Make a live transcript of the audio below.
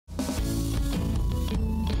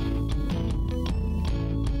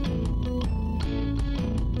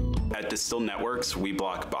Distil Networks, we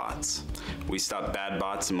block bots. We stop bad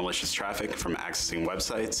bots and malicious traffic from accessing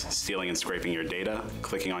websites, stealing and scraping your data,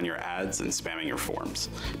 clicking on your ads, and spamming your forms.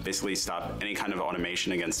 Basically stop any kind of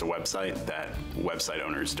automation against a website that website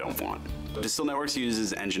owners don't want. Distil Networks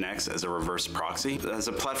uses NGINX as a reverse proxy. As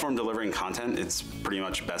a platform delivering content, it's pretty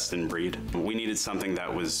much best in breed. We needed something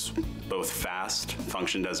that was both fast,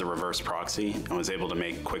 functioned as a reverse proxy, and was able to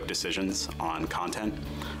make quick decisions on content,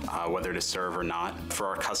 whether to serve or not. For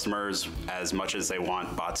our customers, as much as they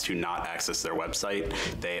want bots to not access their website,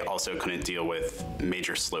 they also couldn't deal with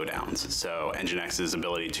major slowdowns. So NGINX's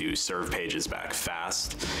ability to serve pages back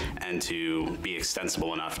fast and to be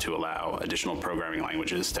extensible enough to allow additional programming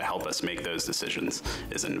languages to help us make those decisions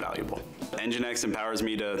is invaluable. NGINX empowers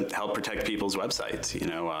me to help protect people's websites,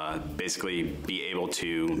 basically be able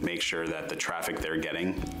to make sure that the traffic they're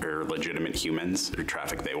getting are legitimate humans or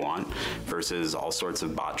traffic they want versus all sorts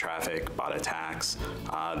of bot traffic, bot attacks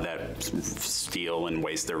that steal and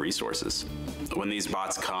waste their resources. When these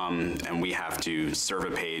bots come and we have to serve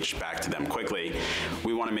a page back to them quickly,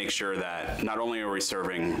 we want to make sure that not only are we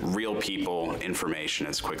serving real people information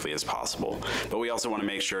as quickly as possible, but we also want to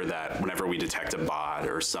make sure that whenever we detect a bot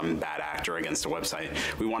or some bad actor against a website,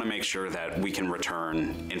 we want to make sure that we can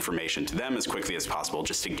return information to them as quickly as possible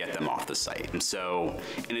just to get them off the site. And so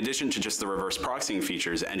in addition to just the reverse proxying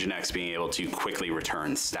features, NGINX being able to quickly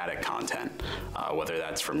return static content, whether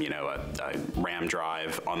that's from a RAM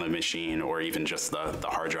drive on the machine or even just the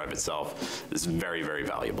hard drive itself, is very, very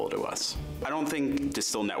valuable to us. I don't think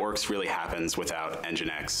Distil Networks really happens without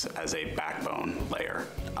NGINX as a backbone layer.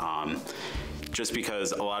 Just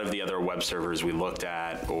because a lot of the other web servers we looked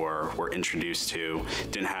at or were introduced to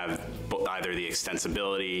didn't have either the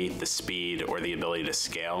extensibility, the speed, or the ability to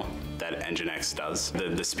scale that NGINX does.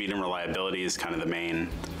 The speed and reliability is kind of the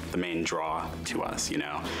main draw to us.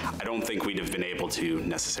 I don't think we'd have been able to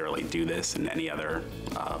necessarily do this in any other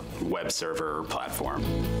web server or platform.